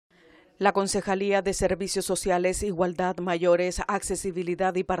La Concejalía de Servicios Sociales, Igualdad, Mayores,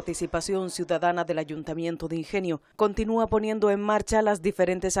 Accesibilidad y Participación Ciudadana del Ayuntamiento de Ingenio continúa poniendo en marcha las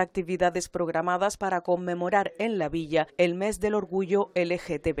diferentes actividades programadas para conmemorar en la villa el Mes del Orgullo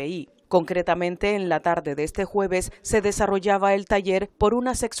LGTBI. Concretamente, en la tarde de este jueves se desarrollaba el taller por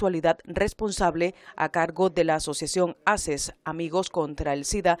una sexualidad responsable a cargo de la Asociación ACES, Amigos, contra el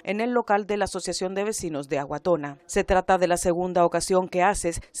SIDA, en el local de la Asociación de Vecinos de Aguatona. Se trata de la segunda ocasión que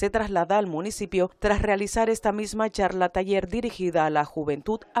ACES se traslada al municipio tras realizar esta misma charla-taller dirigida a la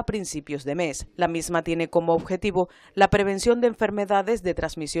juventud a principios de mes. La misma tiene como objetivo la prevención de enfermedades de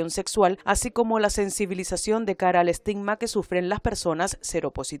transmisión sexual, así como la sensibilización de cara al estigma que sufren las personas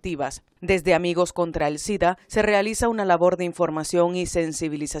seropositivas. Desde Amigos contra el SIDA se realiza una labor de información y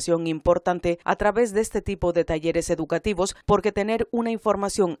sensibilización importante a través de este tipo de talleres educativos, porque tener una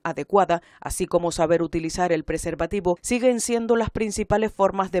información adecuada, así como saber utilizar el preservativo, siguen siendo las principales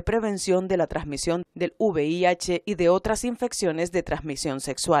formas de prevención de la transmisión del VIH y de otras infecciones de transmisión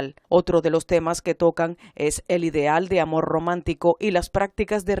sexual. Otro de los temas que tocan es el ideal de amor romántico y las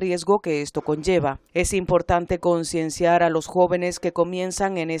prácticas de riesgo que esto conlleva. Es importante concienciar a los jóvenes que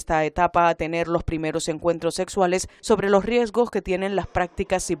comienzan en esta etapa a tener los primeros encuentros sexuales sobre los riesgos que tienen las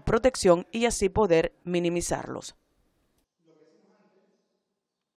prácticas sin protección y así poder minimizarlos.